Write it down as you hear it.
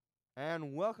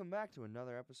And welcome back to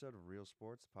another episode of Real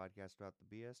Sports, the podcast about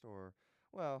the BS,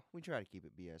 well, we try to keep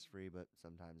it BS free, but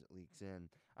sometimes it leaks in.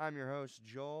 I'm your host,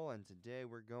 Joel, and today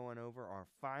we're going over our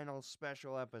final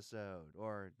special episode,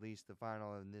 or at least the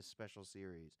final in this special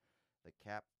series, the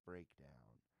Cap Breakdown.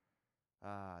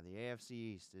 The AFC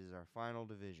East is our final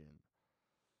division,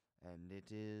 and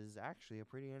it is actually a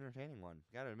pretty entertaining one.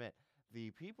 Gotta admit,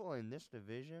 the people in this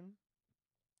division,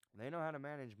 they know how to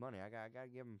manage money. I gotta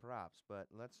give them props. But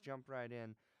let's jump right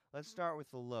in. Let's start with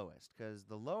the lowest, because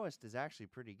the lowest is actually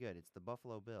pretty good. It's the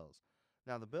Buffalo Bills.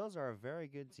 Now the Bills are a very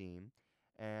good team,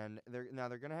 and they're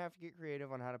gonna have to get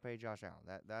creative on how to pay Josh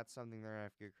Allen. That's something they're gonna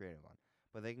have to get creative on.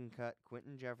 But they can cut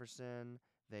Quentin Jefferson.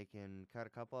 They can cut a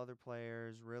couple other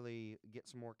players. Really get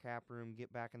some more cap room.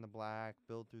 Get back in the black.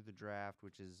 Build through the draft,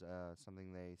 which is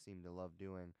something they seem to love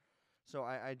doing. So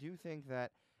I do think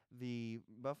that the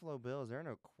Buffalo Bills, they're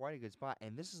in quite a good spot,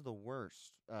 and this is the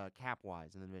worst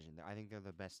cap-wise in the division. I think they're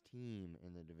the best team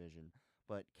in the division,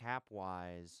 but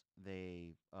cap-wise,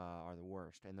 they are the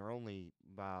worst, and they're only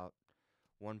about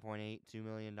 $1.82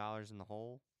 million in the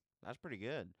hole. That's pretty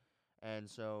good, and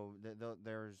so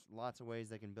there's lots of ways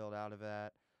they can build out of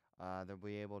that. They'll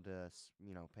be able to,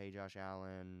 pay Josh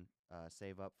Allen,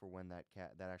 save up for when that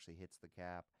actually hits the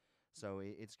cap. So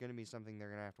it's going to be something they're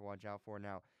going to have to watch out for.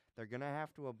 Now, they're going to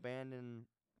have to abandon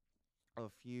a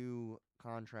few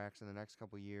contracts in the next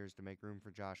couple years to make room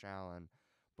for Josh Allen.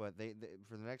 But they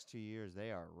for the next 2 years,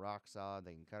 they are rock solid.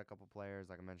 They can cut a couple players,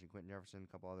 like I mentioned, Quentin Jefferson,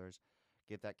 a couple others,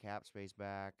 get that cap space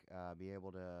back, be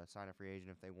able to sign a free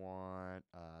agent if they want,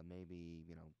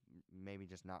 maybe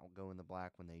just not go in the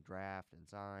black when they draft and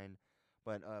sign.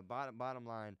 But bottom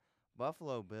line,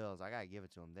 Buffalo Bills, I gotta give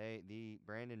it to them. The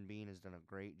Brandon Beane has done a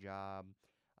great job.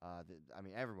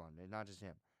 Everyone, not just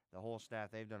him, the whole staff,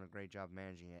 they've done a great job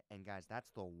managing it. And guys, that's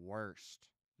the worst.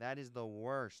 That is the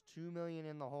worst. 2 million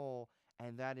in the hole,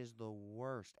 and that is the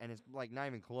worst. And it's like not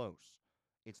even close.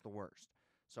 It's the worst.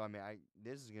 So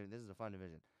this is a fun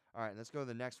division. All right, let's go to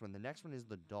the next one. The next one is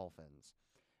the Dolphins.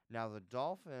 Now the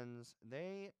Dolphins,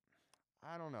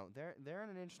 I don't know, they're in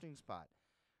an interesting spot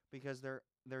because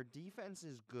their defense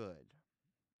is good.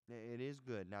 It is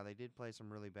good. Now they did play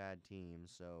some really bad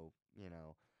teams, so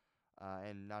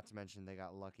and not to mention they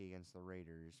got lucky against the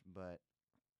Raiders, but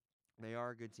they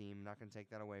are a good team. Not going to take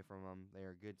that away from them. They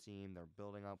are a good team. They're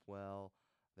building up well.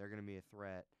 They're going to be a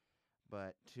threat.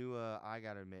 But Tua, I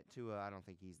got to admit, I don't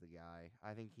think he's the guy.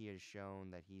 I think he has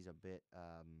shown that he's a bit,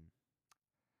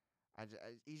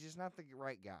 he's just not the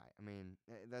right guy.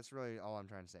 That's really all I'm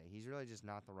trying to say. He's really just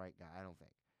not the right guy, I don't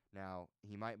think. Now,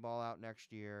 he might ball out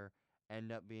next year,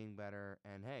 end up being better,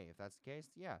 and hey, if that's the case,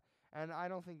 yeah. And I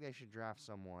don't think they should draft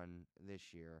someone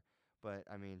this year. But,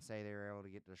 say they were able to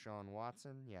get Deshaun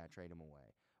Watson, yeah, trade him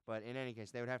away. But in any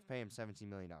case, they would have to pay him $17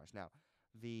 million. Now,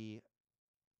 the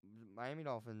Miami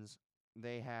Dolphins,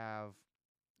 they have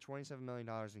 $27 million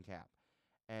in cap.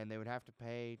 And they would have to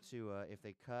pay Tua if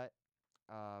they cut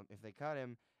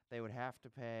him, they would have to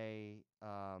pay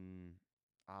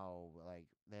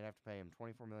they'd have to pay him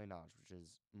 $24 million, which is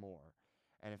more.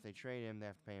 And if they trade him, they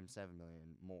have to pay him $7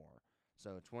 million more.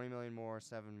 So $20 million more,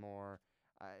 7 more.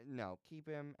 No, keep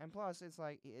him. And plus,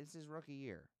 it's his rookie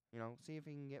year. See if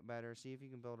he can get better. See if you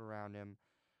can build around him.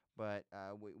 But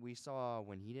we saw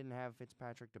when he didn't have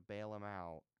Fitzpatrick to bail him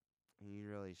out, he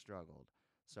really struggled.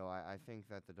 So I think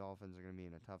that the Dolphins are going to be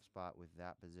in a tough spot with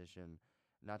that position.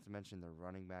 Not to mention their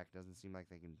running back doesn't seem like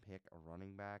they can pick a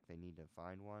running back. They need to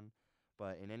find one.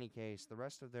 But in any case, the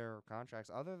rest of their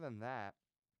contracts, other than that,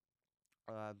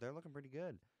 they're looking pretty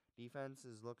good. Defense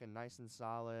is looking nice and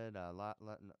solid.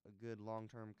 Good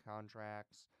long-term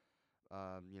contracts.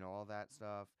 All that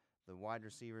stuff. The wide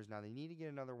receivers. Now, they need to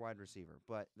get another wide receiver.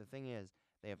 But the thing is,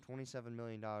 they have $27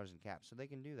 million in cap, so they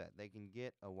can do that. They can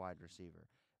get a wide receiver.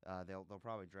 They'll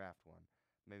probably draft one.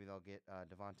 Maybe they'll get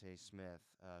Devontae Smith,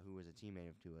 who was a teammate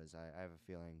of Tua's. I have a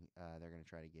feeling they're going to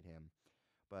try to get him.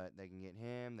 But they can get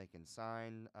him. They can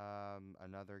sign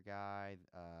another guy,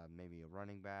 maybe a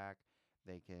running back.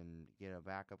 They can get a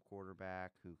backup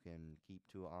quarterback who can keep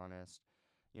Tua honest.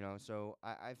 So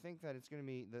I think that it's going to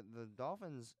be the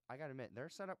Dolphins. I got to admit, they're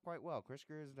set up quite well. Chris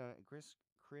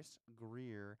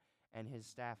Greer and his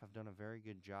staff have done a very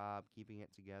good job keeping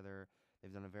it together.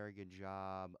 They've done a very good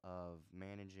job of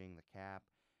managing the cap,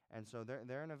 and so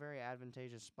they're in a very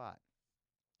advantageous spot.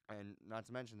 And not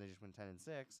to mention they just went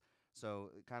 10-6, so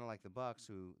kind of like the Bucks,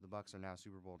 who the Bucks are now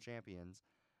Super Bowl champions.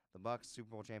 The Bucks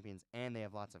Super Bowl champions, and they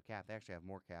have lots of cap. They actually have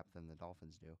more cap than the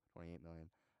Dolphins do, 28 million.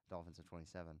 Dolphins have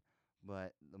 27.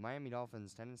 But the Miami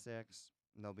Dolphins 10-6,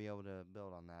 they'll be able to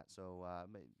build on that. So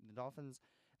the Dolphins,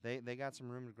 they got some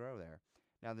room to grow there.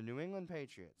 Now the New England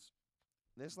Patriots.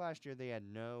 this last year they had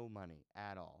no money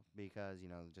at all because,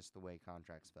 just the way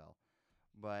contracts fell.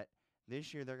 But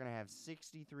this year they're going to have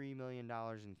 $63 million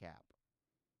in cap.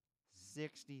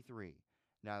 63.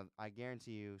 Now, I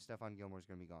guarantee you Stephon Gilmore's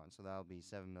going to be gone, so that'll be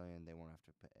 $7 million they won't have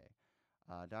to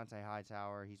pay. Dante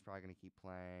Hightower, he's probably going to keep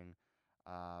playing.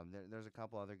 There's a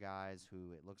couple other guys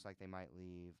who it looks like they might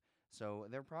leave. So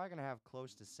they're probably going to have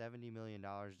close to $70 million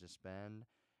to spend.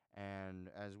 And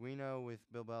as we know with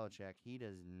Bill Belichick, he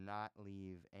does not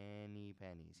leave any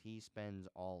pennies. He spends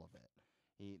all of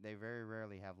it. They very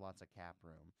rarely have lots of cap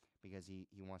room because he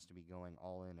wants to be going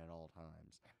all in at all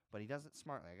times. But he does it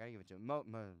smartly. I got to give it to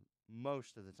him.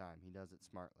 Most of the time, he does it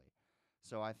smartly.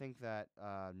 So I think that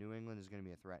New England is going to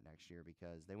be a threat next year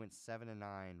because they went 7-9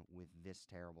 with this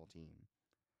terrible team.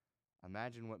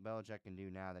 Imagine what Belichick can do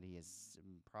now that he has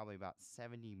probably about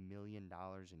 $70 million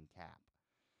in cap.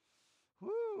 Whoo,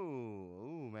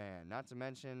 ooh, man. Not to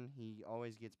mention, he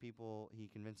always gets people, he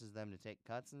convinces them to take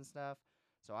cuts and stuff.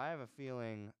 So I have a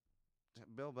feeling,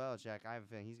 Bill Belichick, I have a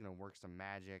feeling he's going to work some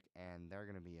magic, and they're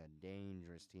going to be a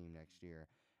dangerous team next year.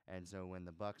 And so when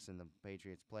the Bucs and the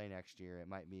Patriots play next year, it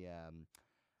might be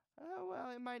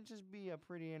it might just be a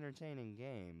pretty entertaining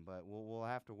game, but we'll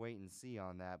have to wait and see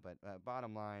on that. But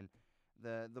bottom line,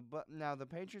 now the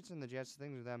Patriots and the Jets,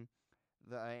 things with them,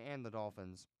 and the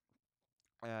Dolphins,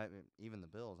 even the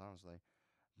Bills, honestly.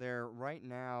 They're right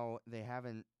now. They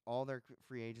haven't all their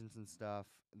free agents and stuff.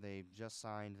 They've just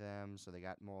signed them, so they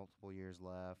got multiple years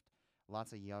left.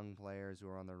 Lots of young players who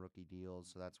are on their rookie deals,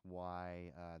 so that's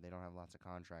why they don't have lots of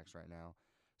contracts right now.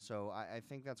 So I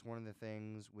think that's one of the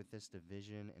things with this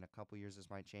division. In a couple years, this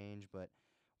might change, but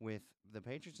with the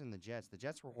Patriots and the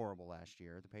Jets were horrible last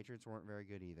year. The Patriots weren't very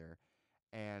good either.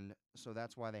 And so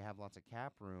that's why they have lots of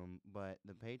cap room. But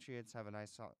the Patriots have a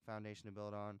nice foundation to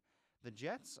build on. The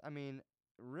Jets, I mean,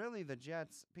 really, the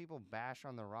Jets, people bash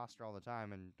on their roster all the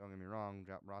time. And don't get me wrong,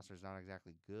 roster's not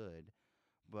exactly good.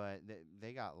 But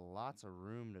they got lots of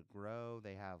room to grow.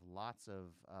 They have lots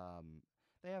of,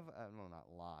 well, not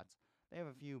lots. They have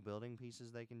a few building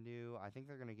pieces they can do. I think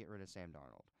they're going to get rid of Sam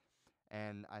Darnold.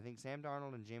 And I think Sam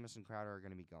Darnold and Jamison Crowder are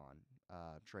going to be gone,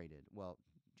 traded. Well,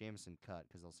 Jamison cut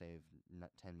because they'll save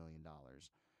 $10 million.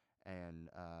 And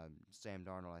Sam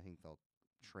Darnold, I think they'll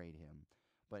trade him.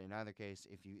 But in either case,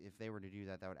 if they were to do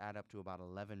that, that would add up to about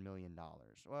 $11 million.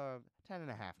 Well, $10.5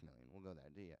 million. We'll go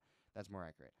there. Yeah, that's more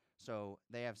accurate. So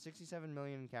they have $67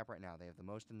 million in cap right now. They have the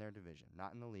most in their division,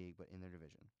 not in the league, but in their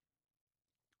division.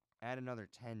 Add another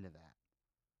 10 to that.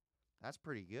 That's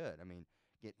pretty good. I mean,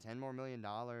 get $10 more million.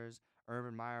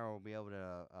 Urban Meyer will be able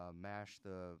to mash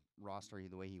the roster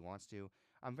the way he wants to.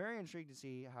 I'm very intrigued to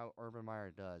see how Urban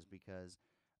Meyer does because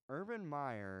Urban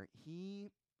Meyer,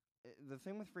 the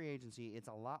thing with free agency, it's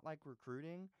a lot like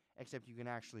recruiting, except you can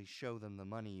actually show them the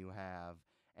money you have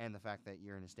and the fact that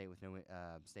you're in a state with no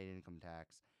state income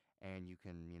tax, and you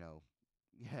can,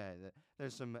 yeah,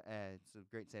 there's some. It's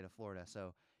a great state of Florida,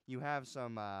 so you have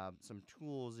some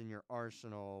tools in your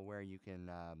arsenal where you can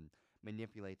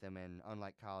manipulate them, and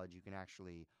unlike college, you can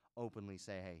actually openly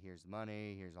say, hey, here's the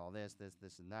money, here's all this,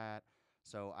 and that.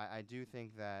 So I do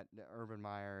think that Urban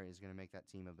Meyer is going to make that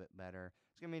team a bit better.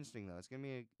 It's going to be interesting, though. It's going to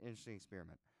be an interesting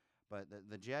experiment. But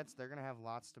the Jets, they're going to have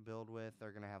lots to build with.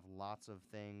 They're going to have lots of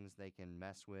things they can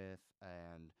mess with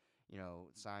and,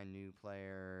 sign new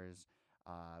players,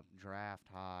 draft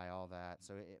high, all that.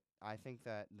 So I think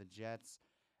that the Jets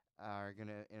are going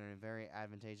to in a very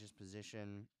advantageous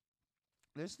position.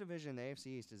 This division, the AFC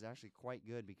East, is actually quite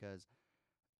good because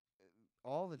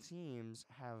all the teams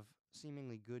have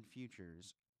seemingly good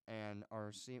futures and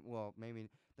maybe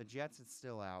the Jets, it's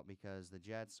still out because the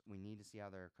Jets, we need to see how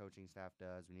their coaching staff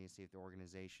does. We need to see if the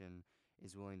organization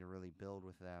is willing to really build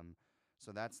with them.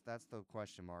 So that's the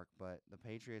question mark. But the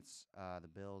Patriots, the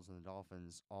Bills, and the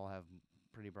Dolphins all have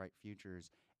pretty bright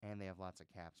futures, and they have lots of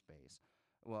cap space.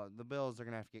 Well, the Bills are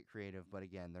going to have to get creative, but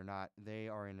again, they're not. They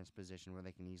are in this position where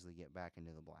they can easily get back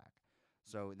into the black.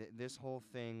 So this whole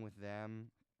thing with them,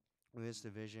 with this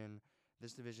division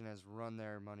has run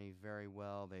their money very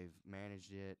well. They've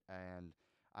managed it, and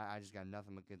I just got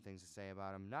nothing but good things to say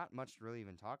about them. Not much to really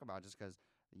even talk about just because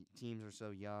the teams are so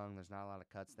young. There's not a lot of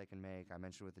cuts they can make. I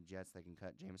mentioned with the Jets they can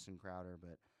cut Jamison Crowder,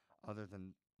 but other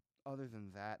than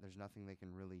that, there's nothing they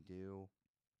can really do.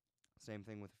 Same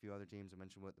thing with a few other teams. I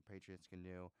mentioned what the Patriots can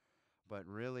do. But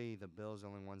really, the Bills are the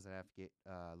only ones that have to get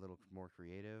a little more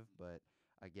creative. But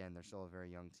again, they're still a very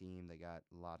young team. They got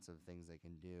lots of things they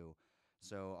can do.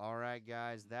 So, all right,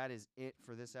 guys, that is it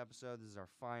for this episode. This is our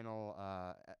final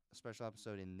special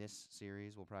episode in this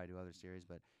series. We'll probably do other series,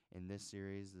 but in this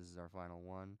series, this is our final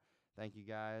one. Thank you,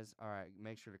 guys. All right,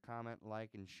 make sure to comment,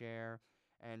 like, and share.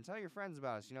 and tell your friends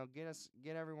about us.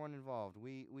 Get everyone involved.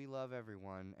 We love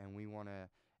everyone, and we want to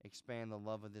expand the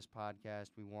love of this podcast.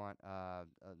 We want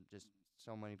just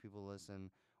so many people to listen.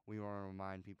 We want to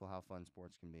remind people how fun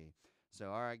sports can be.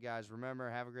 So, all right, guys, remember,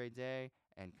 have a great day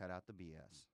and cut out the BS.